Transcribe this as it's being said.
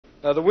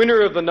The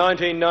winner of the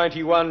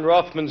 1991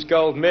 Rothmans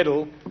Gold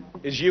Medal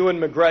is Ewan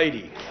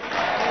McGrady.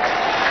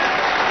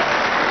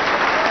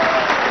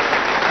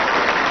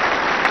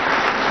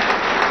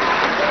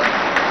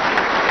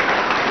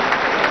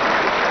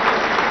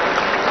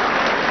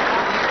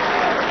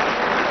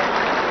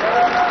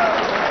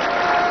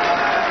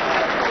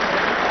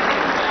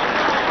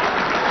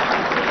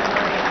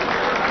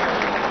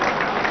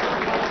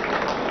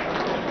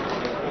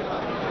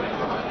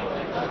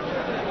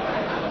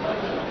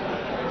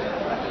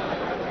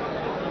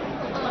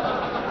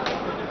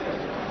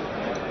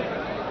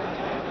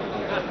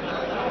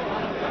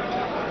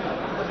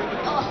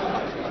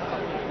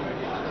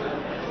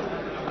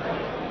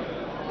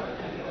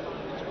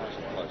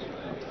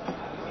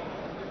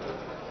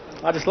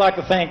 I'd just like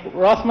to thank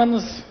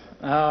Rothmans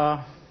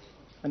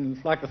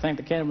and like to thank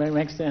the Canterbury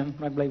Maxton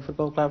Rugby League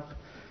Football Club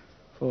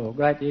for a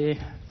great year.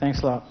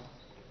 Thanks a lot.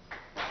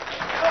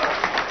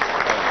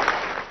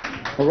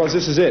 Well, Roz,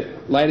 this is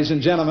it. Ladies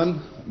and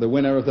gentlemen, the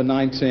winner of the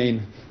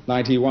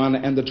 1991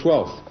 and the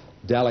 12th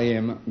Dally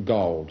M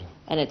Gold.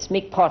 And it's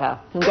Mick Potter.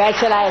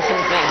 Congratulations,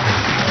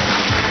 Mick.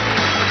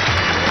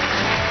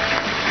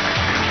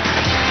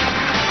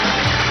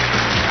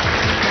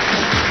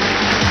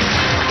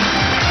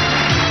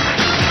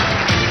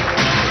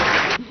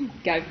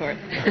 Go for it.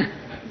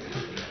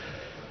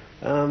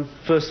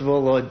 First of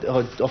all, I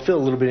feel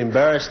a little bit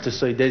embarrassed to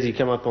see Desi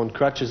come up on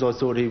crutches. I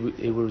thought he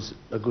was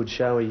a good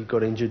show. He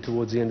got injured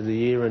towards the end of the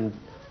year, and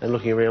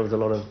looking around with a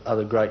lot of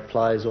other great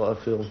players, I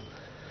feel a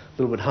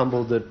little bit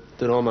humbled that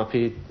I'm up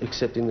here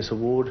accepting this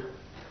award.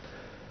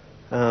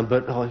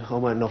 But I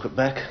won't knock it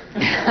back.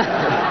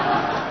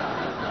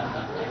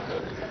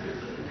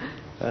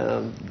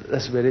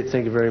 That's about it.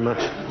 Thank you very much.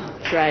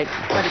 Great.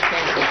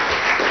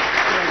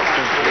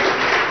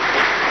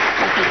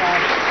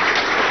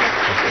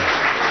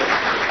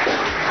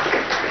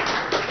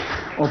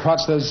 Well,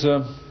 Potts, there's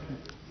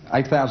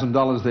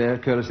 $8,000 there,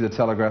 courtesy of the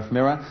Telegraph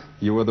Mirror.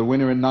 You were the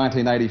winner in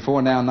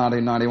 1984, now in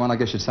 1991. I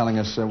guess you're telling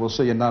us we'll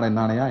see you in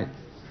 1998.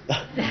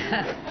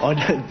 I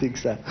don't think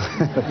so.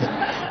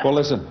 Well,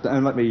 listen,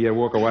 don't let me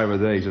walk away with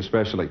these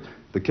especially.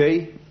 The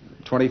key,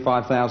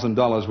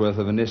 $25,000 worth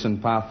of a Nissan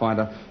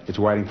Pathfinder. It's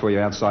waiting for you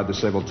outside the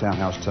Seville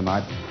Townhouse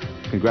tonight.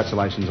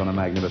 Congratulations on a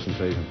magnificent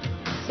season.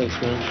 Thanks,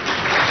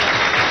 man.